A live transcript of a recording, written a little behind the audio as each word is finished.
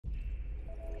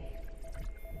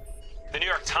The New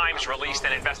York Times released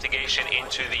an investigation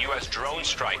into the U.S. drone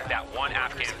strike that one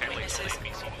Afghan family.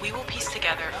 We will piece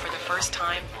together for the first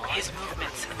time his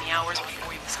movements in the hours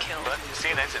before he was killed. But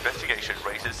CNN's investigation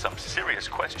raises some serious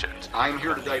questions. I am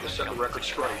here today to set the record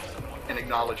straight and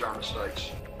acknowledge our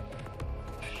mistakes.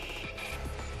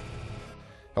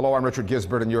 Hello, I'm Richard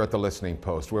Gizbert, and you're at The Listening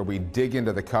Post, where we dig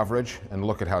into the coverage and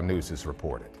look at how news is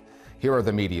reported. Here are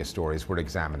the media stories we're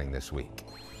examining this week.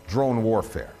 Drone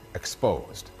warfare,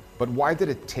 exposed. But why did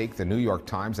it take the New York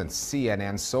Times and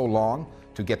CNN so long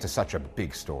to get to such a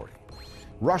big story?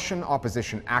 Russian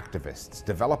opposition activists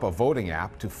develop a voting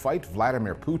app to fight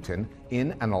Vladimir Putin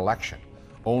in an election,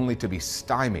 only to be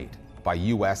stymied by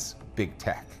U.S. big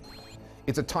tech.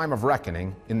 It's a time of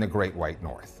reckoning in the Great White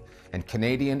North, and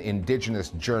Canadian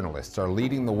Indigenous journalists are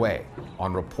leading the way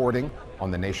on reporting on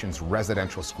the nation's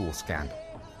residential school scandal.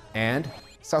 And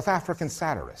South African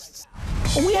satirists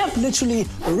we have literally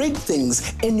rigged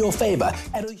things in your favor.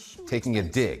 Taking a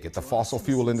dig at the fossil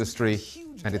fuel industry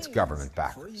and its government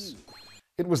backers.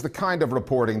 It was the kind of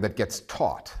reporting that gets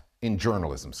taught in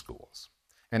journalism schools.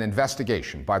 An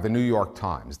investigation by the New York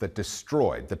Times that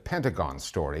destroyed the Pentagon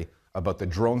story about the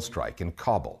drone strike in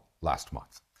Kabul last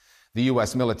month. The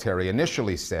U.S. military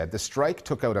initially said the strike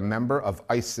took out a member of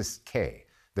ISIS-K,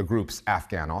 the group's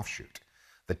Afghan offshoot.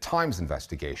 The Times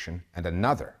investigation and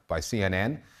another by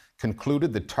CNN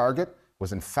concluded the target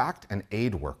was in fact an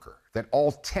aid worker, that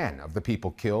all 10 of the people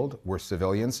killed were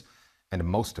civilians, and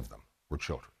most of them were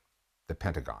children. The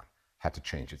Pentagon had to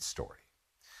change its story.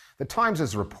 The Times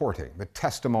is reporting the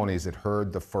testimonies it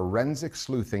heard, the forensic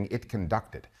sleuthing it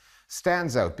conducted,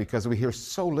 stands out because we hear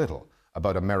so little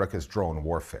about America's drone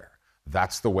warfare.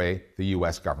 That's the way the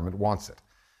U.S. government wants it.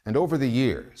 And over the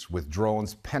years, with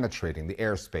drones penetrating the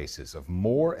airspaces of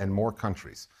more and more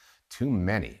countries, too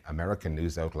many American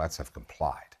news outlets have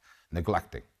complied,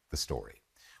 neglecting the story,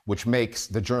 which makes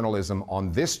the journalism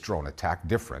on this drone attack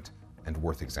different and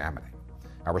worth examining.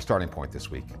 Our starting point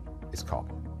this week is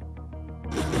Kabul.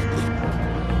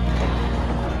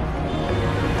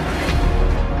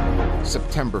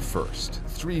 September 1st,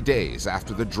 3 days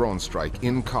after the drone strike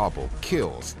in Kabul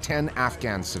kills 10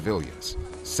 Afghan civilians,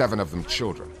 7 of them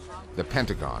children. The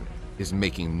Pentagon is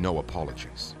making no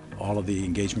apologies. All of the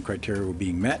engagement criteria were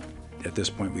being met. At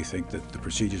this point, we think that the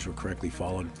procedures were correctly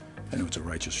followed, and it was a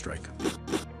righteous strike.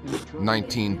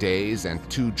 19 days and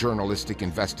 2 journalistic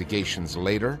investigations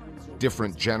later,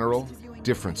 different general,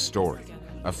 different story,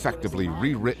 effectively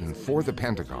rewritten for the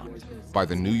Pentagon by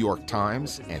the New York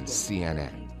Times and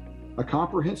CNN. A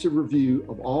comprehensive review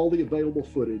of all the available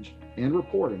footage and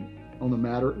reporting on the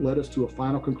matter led us to a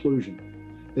final conclusion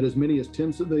that as many as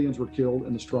 10 civilians were killed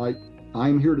in the strike. I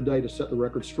am here today to set the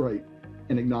record straight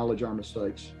and acknowledge our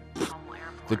mistakes.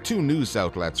 The 2 news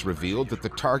outlets revealed that the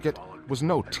target was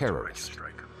no terrorist.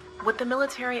 What the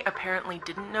military apparently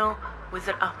didn't know was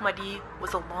that Ahmadi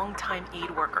was a longtime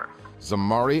aid worker.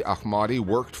 Zamari Ahmadi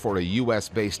worked for a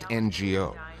U.S.-based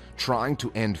NGO trying to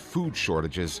end food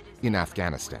shortages in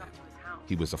Afghanistan.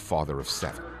 He was a father of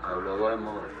 7.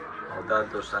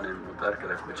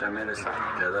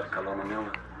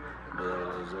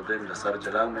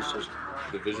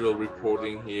 The visual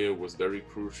reporting here was very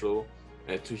crucial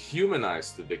to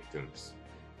humanize the victims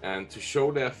and to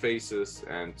show their faces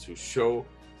and to show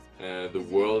the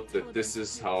world that this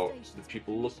is how the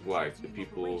people looked like, the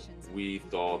people we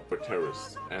thought were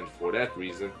terrorists. And for that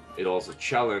reason, it also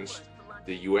challenged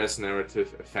the US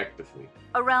narrative effectively.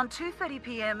 Around 2:30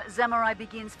 p.m., Zamari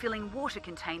begins filling water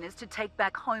containers to take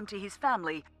back home to his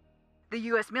family. The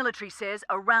US military says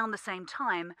around the same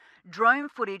time, drone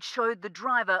footage showed the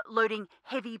driver loading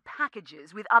heavy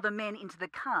packages with other men into the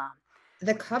car.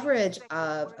 The coverage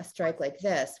of a strike like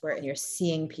this, where you're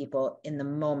seeing people in the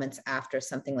moments after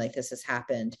something like this has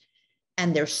happened,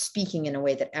 and they're speaking in a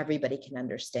way that everybody can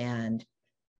understand,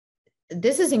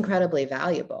 this is incredibly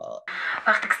valuable.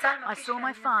 I saw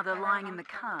my father lying in the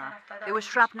car. There was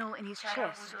shrapnel in his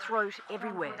chest, throat,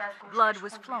 everywhere. Blood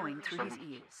was flowing through his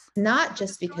ears. Not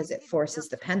just because it forces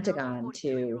the Pentagon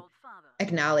to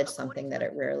acknowledge something that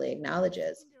it rarely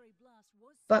acknowledges,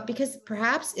 but because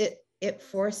perhaps it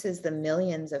forces the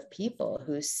millions of people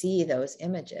who see those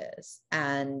images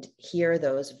and hear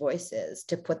those voices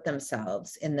to put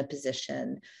themselves in the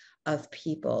position of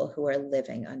people who are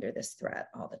living under this threat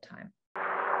all the time.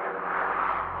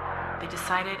 They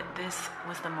decided this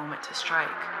was the moment to strike.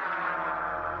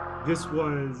 This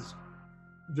was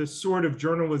the sort of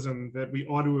journalism that we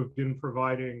ought to have been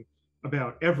providing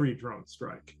about every drone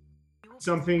strike.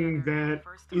 Something that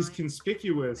is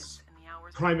conspicuous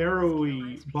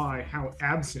primarily by how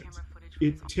absent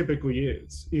it typically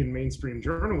is in mainstream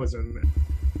journalism.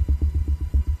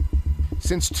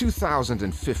 Since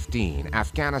 2015,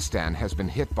 Afghanistan has been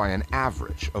hit by an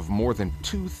average of more than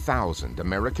 2,000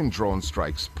 American drone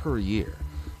strikes per year,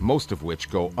 most of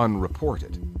which go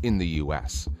unreported in the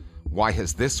U.S. Why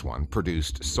has this one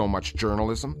produced so much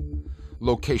journalism?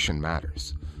 Location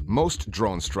matters. Most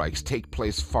drone strikes take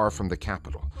place far from the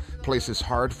capital, places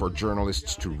hard for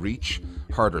journalists to reach,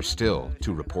 harder still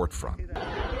to report from.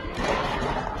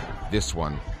 This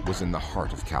one was in the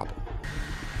heart of Kabul.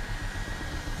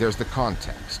 There's the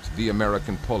context, the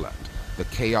American pullout, the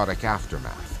chaotic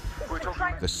aftermath,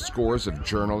 the scores of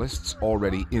journalists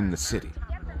already in the city.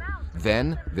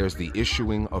 Then there's the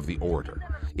issuing of the order.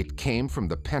 It came from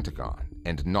the Pentagon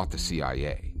and not the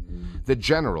CIA. The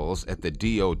generals at the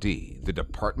DoD, the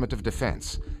Department of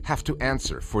Defense, have to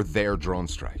answer for their drone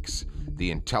strikes.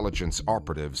 The intelligence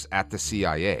operatives at the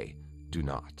CIA do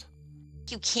not.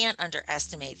 You can't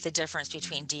underestimate the difference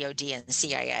between DoD and the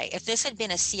CIA. If this had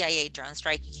been a CIA drone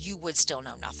strike, you would still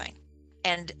know nothing.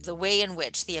 And the way in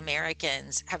which the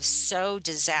Americans have so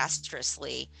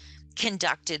disastrously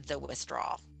conducted the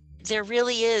withdrawal. There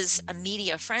really is a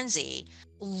media frenzy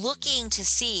looking to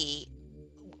see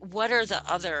what are the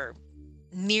other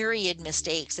myriad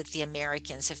mistakes that the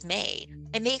Americans have made.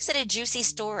 It makes it a juicy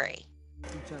story.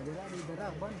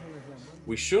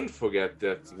 We shouldn't forget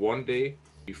that one day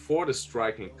before the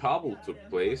strike in Kabul took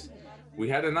place, we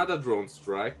had another drone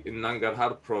strike in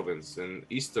Nangarhar province in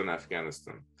eastern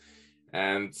Afghanistan.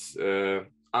 And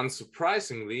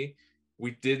unsurprisingly,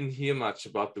 we didn't hear much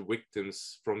about the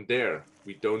victims from there.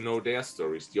 We don't know their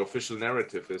stories. The official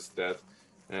narrative is that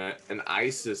an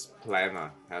ISIS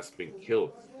planner has been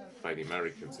killed by the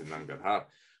Americans in Nangarhar.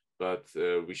 But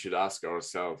we should ask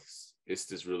ourselves, is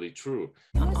this really true?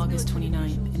 On August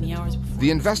 29th, in the hours before... The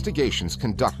investigations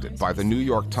conducted by the New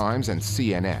York Times and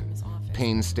CNN,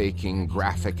 painstaking,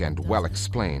 graphic, and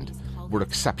well-explained, were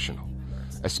exceptional,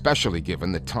 especially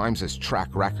given the Times' track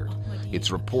record,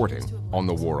 its reporting on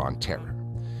the War on Terror.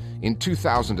 In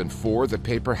 2004, the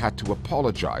paper had to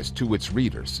apologize to its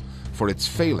readers for its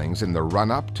failings in the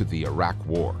run-up to the Iraq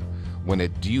War, when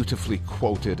it dutifully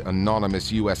quoted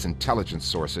anonymous U.S. intelligence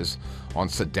sources on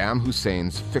Saddam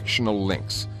Hussein's fictional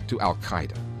links to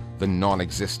Al-Qaeda, the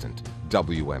non-existent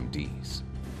WMDs.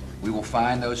 We will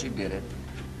find those who did it.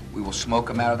 We will smoke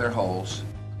them out of their holes.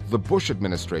 The Bush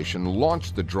administration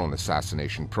launched the drone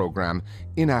assassination program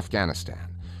in Afghanistan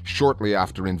shortly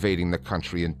after invading the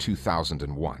country in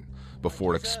 2001,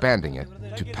 before expanding it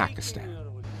to Pakistan.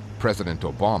 President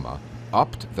Obama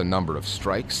upped the number of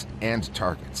strikes and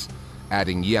targets,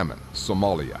 adding Yemen,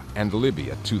 Somalia, and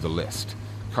Libya to the list,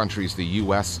 countries the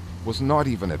U.S. was not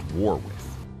even at war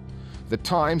with. The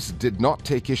Times did not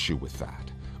take issue with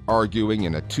that, arguing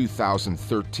in a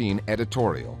 2013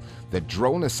 editorial that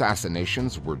drone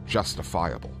assassinations were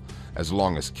justifiable, as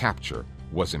long as capture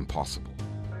was impossible.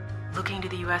 Looking to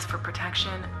the U.S. for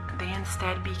protection, they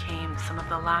instead became some of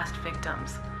the last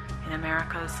victims in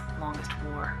America's longest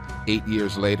war. 8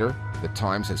 years later, the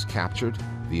Times has captured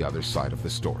the other side of the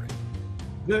story.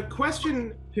 The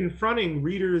question confronting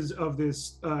readers of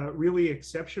this really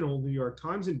exceptional New York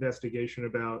Times investigation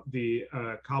about the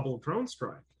Kabul drone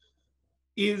strike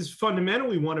is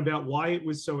fundamentally one about why it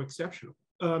was so exceptional.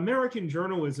 American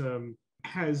journalism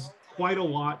has quite a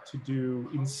lot to do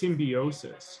in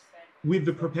symbiosis with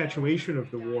the perpetuation of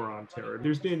the war on terror.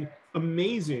 There's been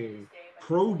amazing,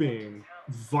 probing,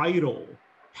 vital,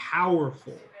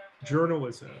 powerful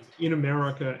journalism in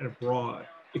America and abroad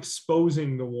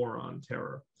exposing the war on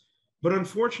terror. But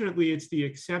unfortunately, it's the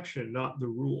exception, not the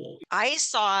rule. I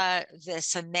saw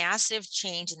a massive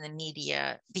change in the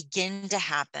media begin to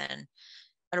happen.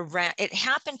 It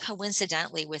happened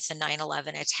coincidentally with the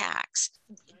 9/11 attacks.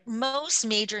 Most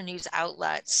major news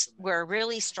outlets were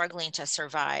really struggling to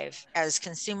survive as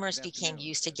consumers became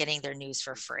used to getting their news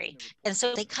for free. And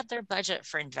so they cut their budget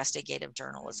for investigative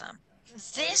journalism.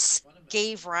 This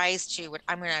gave rise to what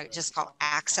I'm going to just call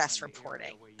access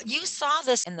reporting. You saw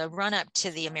this in the run-up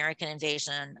to the American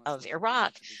invasion of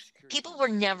Iraq. People were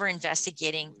never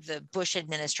investigating the Bush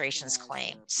administration's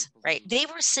claims, right? They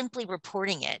were simply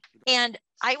reporting it. And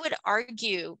I would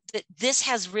argue that this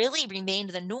has really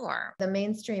remained the norm. The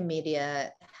mainstream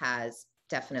media has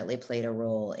definitely played a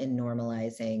role in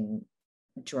normalizing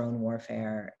drone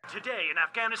warfare. Today in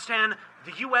Afghanistan,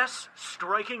 the U.S.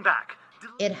 striking back.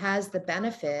 It has the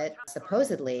benefit,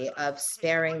 supposedly, of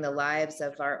sparing the lives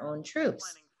of our own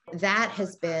troops. That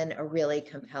has been a really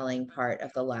compelling part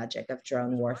of the logic of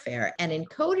drone warfare. And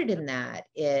encoded in that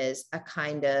is a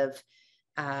kind of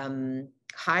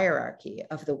hierarchy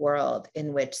of the world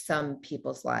in which some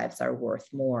people's lives are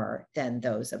worth more than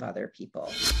those of other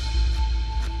people.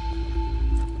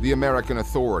 The American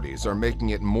authorities are making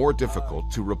it more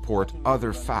difficult to report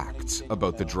other facts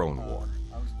about the drone war.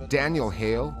 Daniel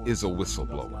Hale is a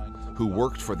whistleblower who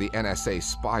worked for the NSA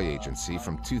spy agency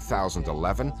from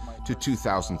 2011 to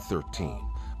 2013,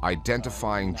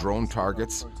 identifying drone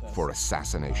targets for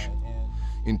assassination.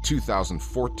 In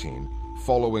 2014,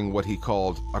 following what he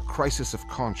called a crisis of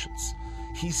conscience,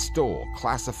 he stole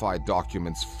classified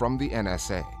documents from the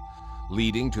NSA,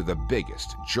 leading to the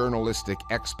biggest journalistic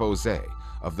exposé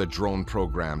of the drone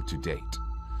program to date.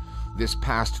 This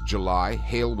past July,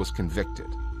 Hale was convicted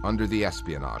under the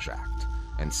Espionage Act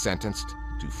and sentenced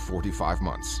to 45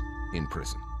 months in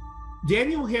prison.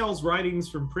 Daniel Hale's writings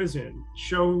from prison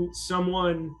show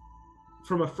someone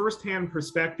from a firsthand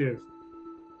perspective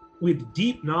with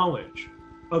deep knowledge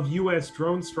of US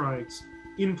drone strikes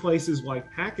in places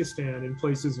like Pakistan, in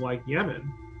places like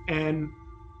Yemen. And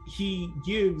he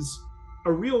gives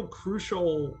a real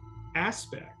crucial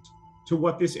aspect to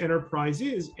what this enterprise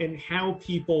is and how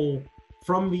people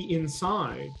from the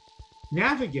inside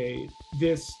navigate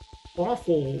this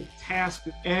awful task,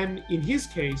 and in his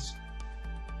case,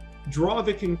 draw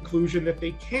the conclusion that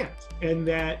they can't, and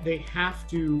that they have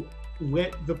to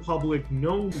let the public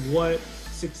know what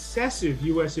successive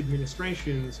US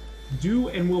administrations do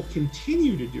and will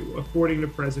continue to do, according to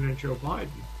President Joe Biden,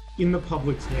 in the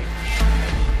public's name.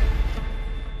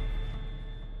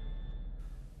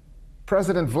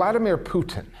 President Vladimir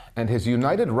Putin and his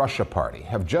United Russia Party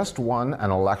have just won an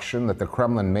election that the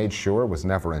Kremlin made sure was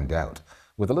never in doubt,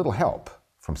 with a little help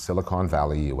from Silicon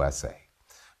Valley, USA.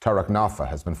 Tariq Nafi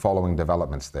has been following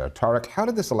developments there. Tariq, how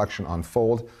did this election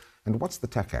unfold, and what's the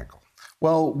tech angle?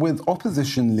 Well, with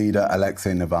opposition leader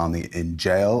Alexei Navalny in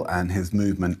jail and his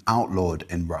movement outlawed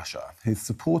in Russia, his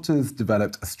supporters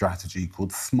developed a strategy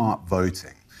called smart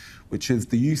voting, which is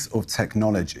the use of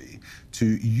technology to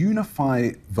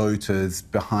unify voters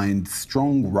behind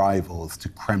strong rivals to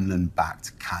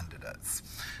Kremlin-backed candidates.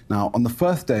 Now, on the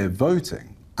first day of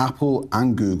voting, Apple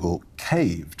and Google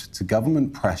caved to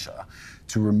government pressure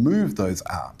to remove those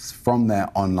apps from their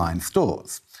online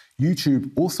stores.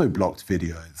 YouTube also blocked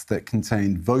videos that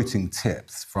contained voting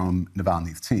tips from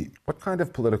Navalny's team. What kind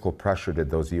of political pressure did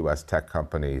those US tech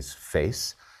companies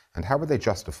face, and how were they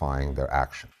justifying their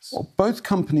actions? Well, both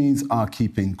companies are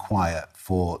keeping quiet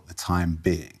for the time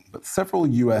being, but several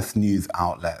US news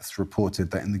outlets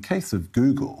reported that in the case of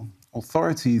Google,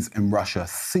 authorities in Russia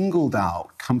singled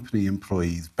out company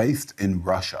employees based in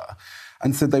Russia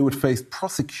and said they would face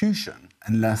prosecution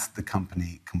unless the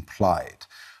company complied.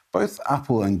 Both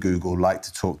Apple and Google like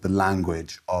to talk the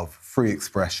language of free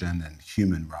expression and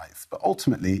human rights, but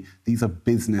ultimately, these are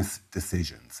business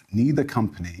decisions. Neither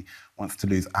company wants to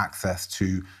lose access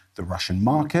to the Russian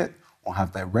market or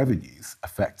have their revenues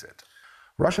affected.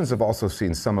 Russians have also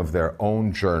seen some of their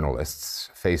own journalists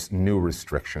face new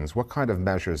restrictions. What kind of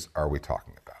measures are we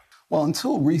talking about? Well,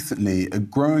 until recently, a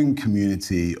growing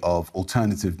community of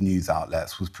alternative news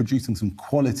outlets was producing some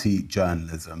quality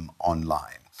journalism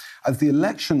online. As the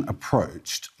election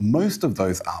approached, most of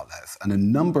those outlets and a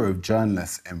number of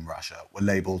journalists in Russia were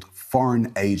labeled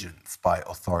foreign agents by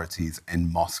authorities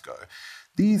in Moscow.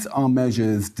 These are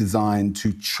measures designed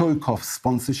to choke off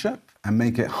sponsorship and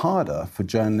make it harder for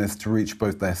journalists to reach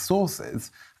both their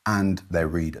sources and their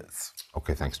readers.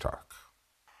 Okay, thanks, Tariq.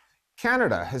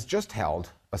 Canada has just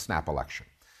held a snap election,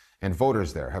 and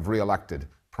voters there have re-elected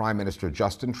Prime Minister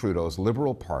Justin Trudeau's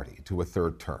Liberal Party to a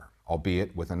third term,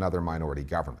 albeit with another minority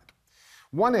government.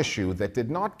 One issue that did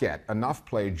not get enough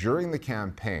play during the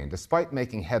campaign, despite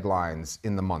making headlines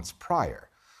in the months prior,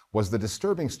 was the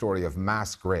disturbing story of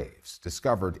mass graves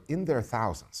discovered in their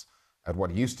thousands at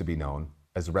what used to be known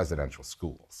as residential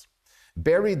schools.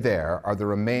 Buried there are the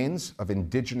remains of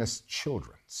Indigenous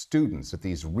children, students at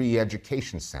these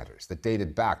re-education centers that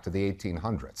dated back to the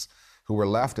 1800s, who were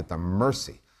left at the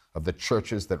mercy of the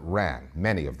churches that ran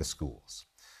many of the schools.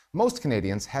 Most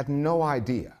Canadians had no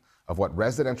idea of what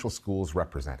residential schools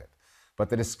represented, but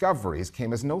the discoveries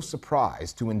came as no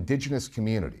surprise to Indigenous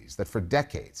communities that for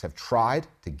decades have tried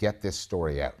to get this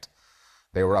story out.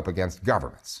 They were up against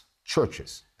governments,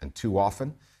 churches, and too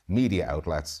often, media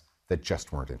outlets that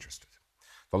just weren't interested.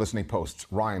 The Listening Post's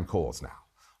Ryan Coles now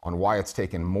on why it's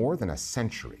taken more than a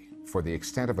century for the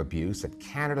extent of abuse at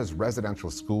Canada's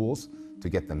residential schools to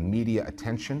get the media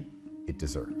attention it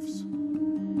deserves.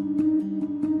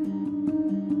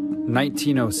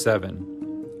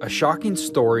 1907. A shocking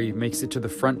story makes it to the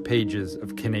front pages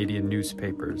of Canadian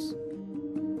newspapers.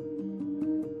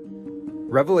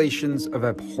 Revelations of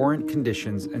abhorrent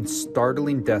conditions and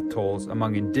startling death tolls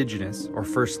among Indigenous or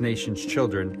First Nations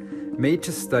children made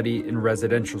to study in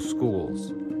residential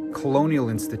schools. colonial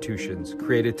institutions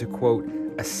created to, quote,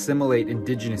 assimilate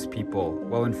indigenous people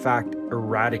while in fact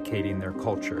eradicating their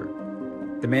culture.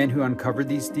 The man who uncovered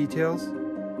these details?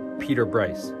 Peter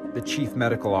Bryce, the chief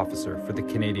medical officer for the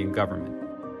Canadian government.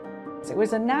 It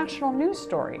was a national news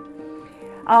story.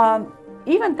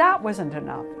 Even that wasn't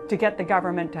enough to get the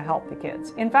government to help the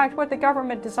kids. In fact, what the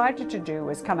government decided to do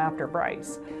was come after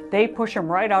Bryce. They push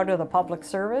him right out of the public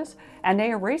service and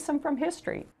they erase him from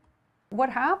history.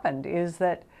 What happened is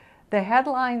that the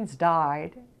headlines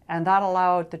died, and that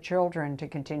allowed the children to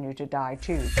continue to die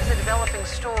too. It's a developing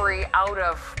story out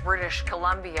of British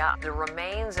Columbia. The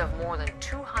remains of more than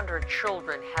 200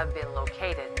 children have been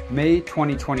located. May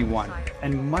 2021,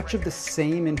 and much of the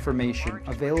same information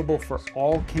available for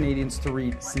all Canadians to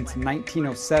read since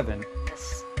 1907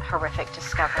 This horrific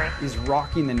discovery is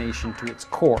rocking the nation to its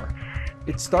core.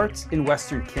 It starts in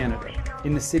Western Canada,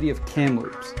 in the city of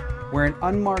Kamloops, where an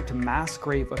unmarked mass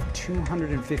grave of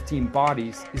 215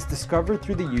 bodies is discovered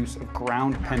through the use of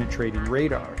ground-penetrating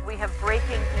radar. We have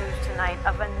breaking news tonight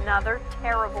of another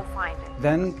terrible finding.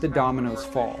 Then the dominoes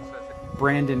fall.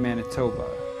 Brandon, Manitoba,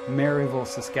 Maryville,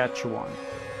 Saskatchewan,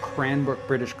 Cranbrook,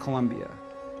 British Columbia.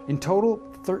 In total,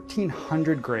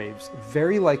 1,300 graves,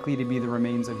 very likely to be the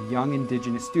remains of young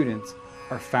Indigenous students,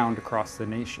 are found across the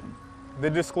nation. The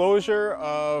disclosure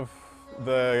of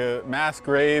the mass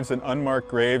graves and unmarked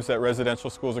graves at residential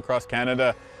schools across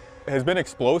Canada has been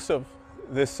explosive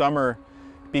this summer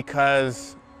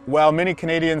because while many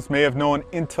Canadians may have known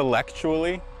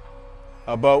intellectually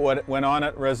about what went on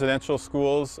at residential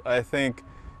schools, I think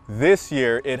this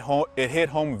year it hit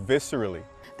home viscerally.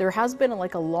 There has been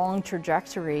like a long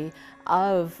trajectory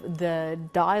of the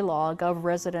dialogue of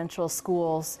residential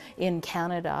schools in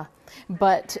Canada.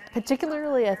 But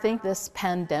particularly, I think this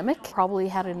pandemic probably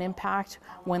had an impact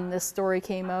when this story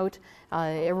came out.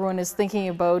 Everyone is thinking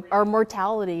about our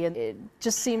mortality, and it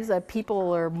just seems that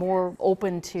people are more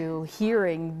open to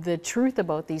hearing the truth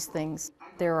about these things.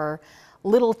 There are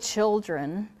little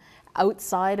children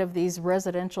outside of these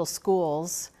residential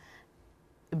schools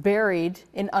buried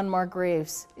in unmarked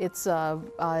graves. It's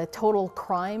a total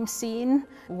crime scene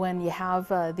when you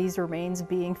have these remains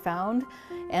being found,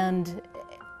 and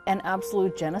an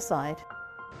absolute genocide.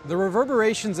 The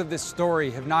reverberations of this story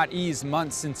have not eased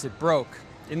months since it broke.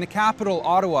 In the capital,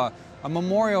 Ottawa, a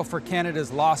memorial for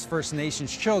Canada's lost First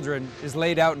Nations children is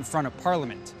laid out in front of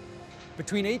Parliament.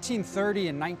 Between 1830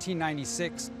 and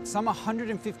 1996, some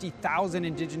 150,000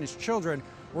 Indigenous children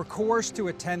were coerced to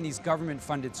attend these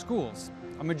government-funded schools,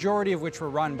 a majority of which were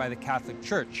run by the Catholic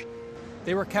Church.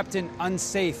 They were kept in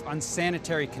unsafe,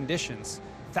 unsanitary conditions.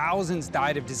 Thousands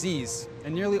died of disease,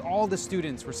 and nearly all the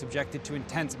students were subjected to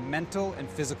intense mental and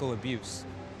physical abuse.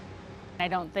 I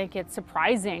don't think it's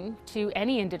surprising to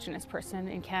any Indigenous person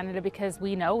in Canada because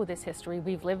we know this history,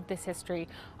 we've lived this history.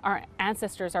 Our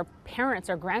ancestors, our parents,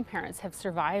 our grandparents have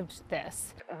survived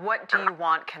this. What do you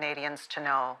want Canadians to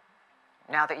know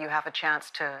now that you have a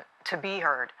chance to be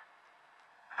heard?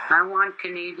 I want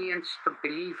Canadians to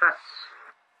believe us,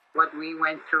 what we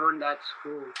went through in that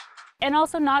school. And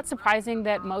also not surprising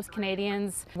that most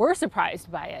Canadians were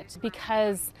surprised by it,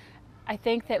 because I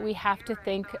think that we have to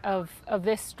think of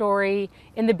this story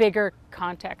in the bigger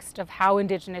context of how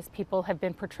Indigenous people have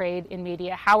been portrayed in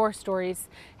media, how our stories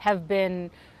have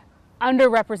been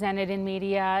underrepresented in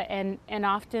media and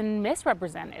often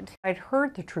misrepresented. I'd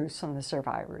heard the truths from the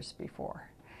survivors before.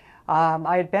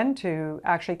 I had been to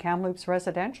actually Kamloops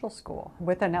Residential School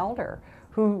with an elder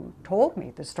who told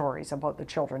me the stories about the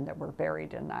children that were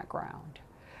buried in that ground.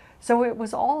 So it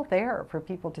was all there for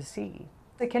people to see.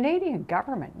 The Canadian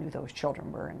government knew those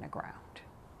children were in the ground.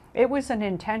 It was an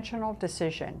intentional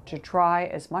decision to try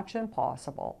as much as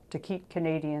possible to keep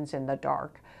Canadians in the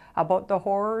dark about the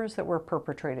horrors that were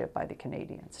perpetrated by the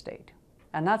Canadian state.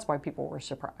 And that's why people were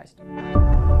surprised.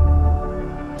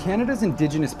 Canada's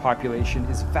Indigenous population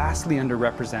is vastly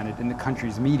underrepresented in the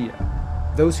country's media.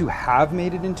 Those who have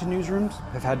made it into newsrooms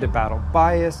have had to battle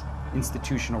bias,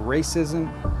 institutional racism,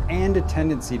 and a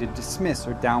tendency to dismiss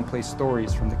or downplay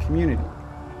stories from the community.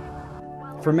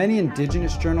 For many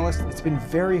Indigenous journalists, it's been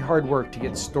very hard work to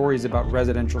get stories about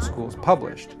residential schools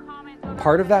published.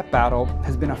 Part of that battle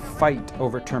has been a fight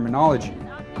over terminology,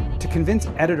 to convince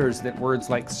editors that words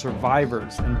like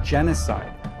survivors and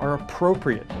genocide are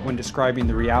appropriate when describing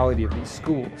the reality of these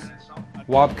schools.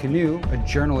 Wab Kinew, a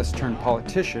journalist turned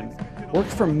politician,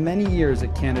 worked for many years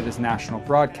at Canada's national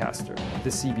broadcaster, the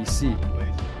CBC.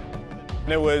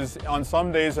 It was on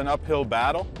some days an uphill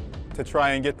battle to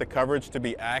try and get the coverage to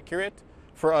be accurate,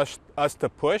 for us to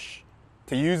push,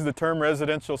 to use the term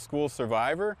residential school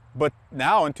survivor. But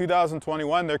now in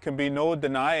 2021, there can be no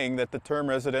denying that the term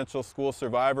residential school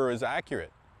survivor is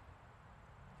accurate.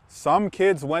 Some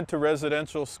kids went to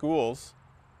residential schools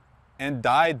and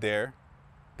died there.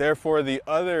 Therefore, the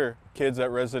other kids at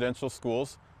residential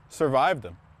schools survived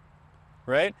them,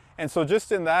 right? And so just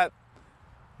in that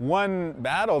one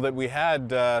battle that we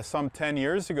had some 10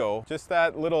 years ago, just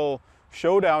that little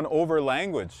showdown over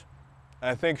language,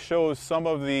 I think shows some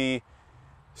of the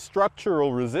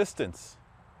structural resistance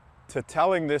to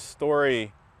telling this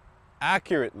story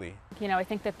accurately. You know, I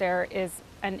think that there is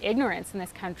an ignorance in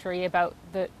this country about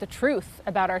the truth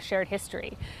about our shared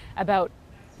history, about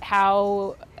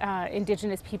how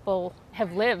Indigenous people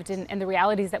have lived and the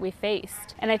realities that we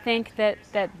faced. And I think that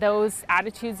those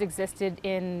attitudes existed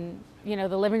in, you know,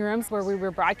 the living rooms where we were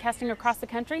broadcasting across the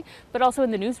country, but also in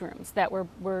the newsrooms that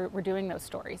we're doing those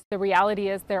stories. The reality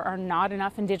is there are not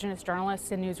enough Indigenous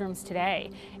journalists in newsrooms today,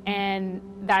 and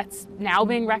that's now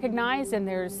being recognized, and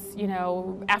there's, you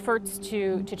know, efforts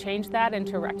to change that and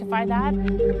to rectify that.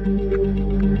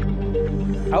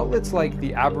 Outlets like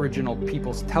the Aboriginal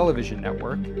People's Television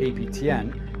Network,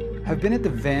 APTN, have been at the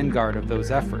vanguard of those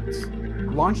efforts.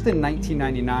 Launched in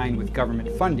 1999 with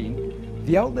government funding,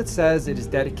 the outlet says it is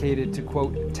dedicated to,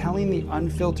 quote, telling the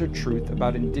unfiltered truth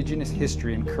about Indigenous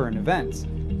history and current events.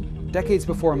 Decades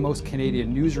before most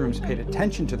Canadian newsrooms paid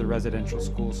attention to the residential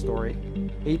school story,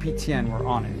 APTN were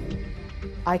on it.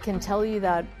 I can tell you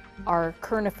that our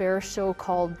current affairs show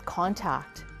called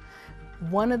Contact,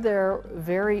 one of their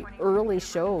very early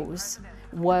shows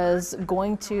was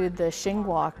going to the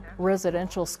Shingwak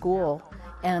residential school,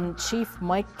 and Chief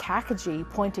Mike Kakagi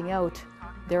pointing out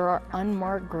there are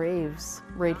unmarked graves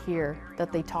right here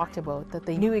that they talked about, that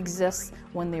they knew exists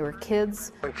when they were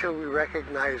kids. Until we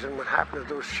recognize and what happened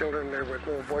to those children there with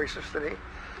no voices today,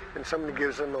 and somebody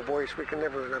gives them a voice, we can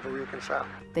never reconcile.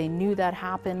 They knew that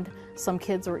happened. Some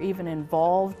kids were even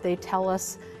involved, they tell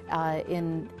us,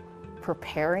 in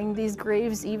preparing these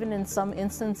graves, even in some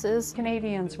instances.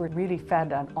 Canadians were really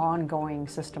fed an ongoing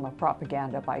system of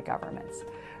propaganda by governments.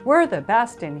 We're the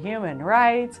best in human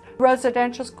rights.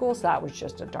 Residential schools, that was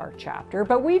just a dark chapter,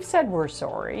 but we've said we're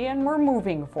sorry and we're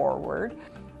moving forward.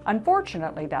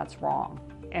 Unfortunately, that's wrong.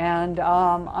 And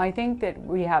I think that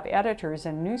we have editors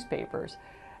in newspapers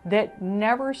that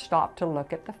never stop to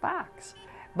look at the facts.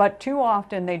 But too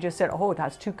often they just said, oh,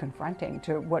 that's too confronting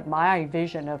to what my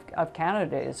vision of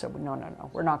Canada is. So no,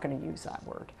 we're not going to use that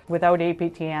word. Without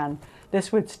APTN,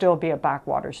 this would still be a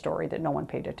backwater story that no one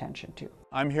paid attention to.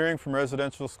 I'm hearing from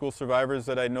residential school survivors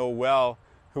that I know well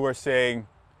who are saying,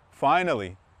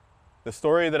 finally, the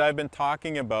story that I've been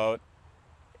talking about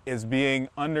is being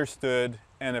understood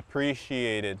and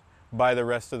appreciated by the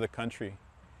rest of the country.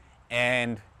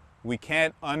 And we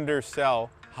can't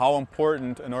undersell how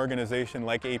important an organization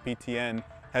like APTN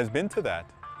has been to that.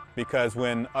 Because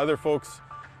when other folks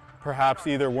perhaps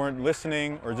either weren't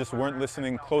listening or just weren't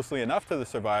listening closely enough to the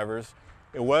survivors,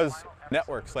 it was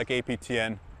networks like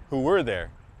APTN who were there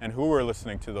and who were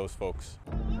listening to those folks.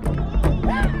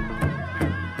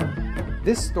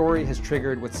 This story has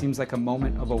triggered what seems like a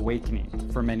moment of awakening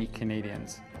for many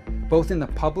Canadians. Both in the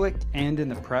public and in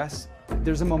the press,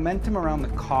 there's a momentum around the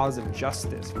cause of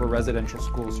justice for residential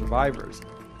school survivors,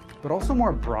 but also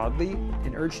more broadly,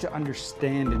 an urge to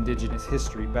understand Indigenous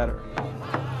history better.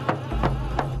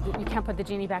 You can't put the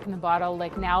genie back in the bottle.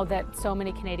 Like, now that so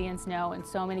many Canadians know and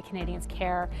so many Canadians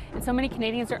care and so many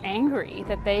Canadians are angry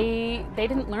that they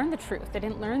didn't learn the truth. They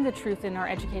didn't learn the truth in our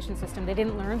education system. They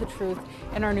didn't learn the truth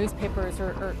in our newspapers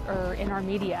or in our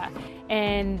media.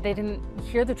 And they didn't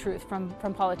hear the truth from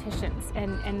politicians.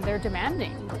 And they're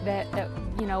demanding that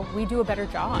you know, we do a better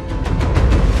job.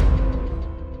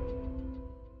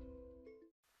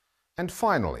 And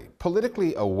finally,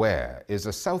 Politically Aware is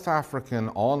a South African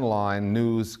online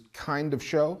news kind of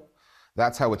show.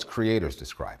 That's how its creators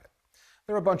describe it.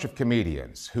 They're a bunch of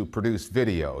comedians who produce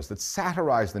videos that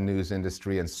satirize the news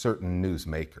industry and certain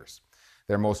newsmakers.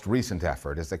 Their most recent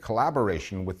effort is a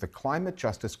collaboration with the Climate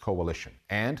Justice Coalition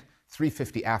and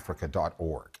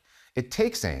 350africa.org. It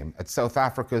takes aim at South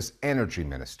Africa's energy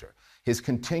minister, his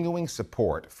continuing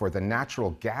support for the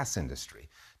natural gas industry,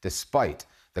 despite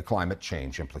the climate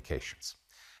change implications.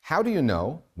 How do you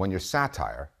know when your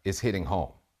satire is hitting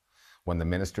home? When the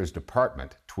minister's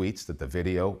department tweets that the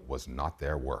video was not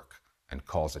their work and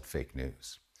calls it fake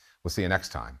news. We'll see you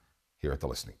next time here at The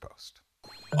Listening Post.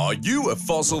 Are you a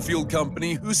fossil fuel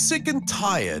company who's sick and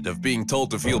tired of being told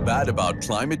to feel bad about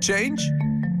climate change?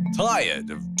 Tired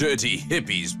of dirty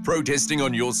hippies protesting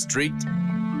on your street?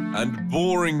 And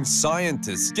boring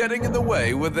scientists getting in the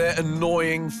way with their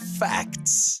annoying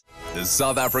facts? The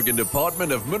South African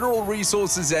Department of Mineral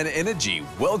Resources and Energy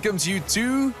welcomes you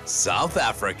to South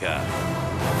Africa.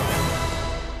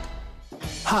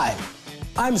 Hi,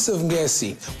 I'm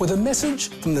Gezari with a message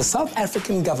from the South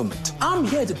African government. I'm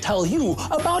here to tell you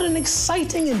about an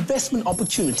exciting investment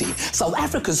opportunity. South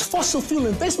Africa's fossil fuel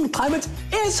investment climate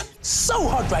is so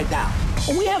hot right now.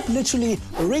 We have literally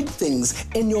rigged things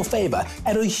in your favor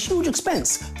at a huge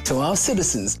expense to our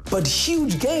citizens, but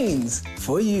huge gains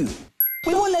for you.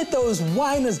 We won't let those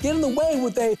whiners get in the way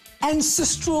with their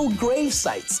ancestral grave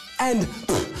sites and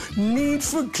need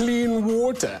for clean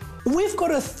water. We've got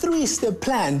a 3-step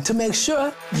plan to make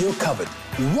sure you're covered.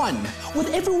 1,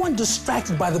 with everyone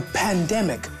distracted by the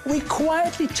pandemic, we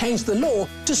quietly changed the law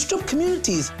to strip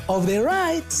communities of their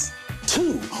rights.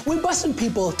 2, we're busing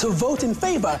people to vote in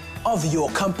favor of your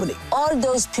company. All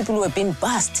those people who have been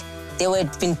bussed, they were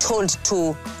being told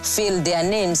to fill their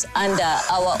names under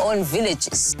our own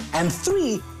villages. And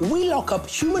 3, we lock up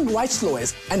human rights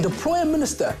lawyers and deploy a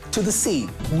minister to the scene.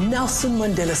 Nelson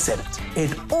Mandela said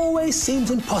it. It always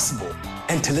seems impossible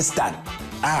until it's done.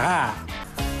 Aha!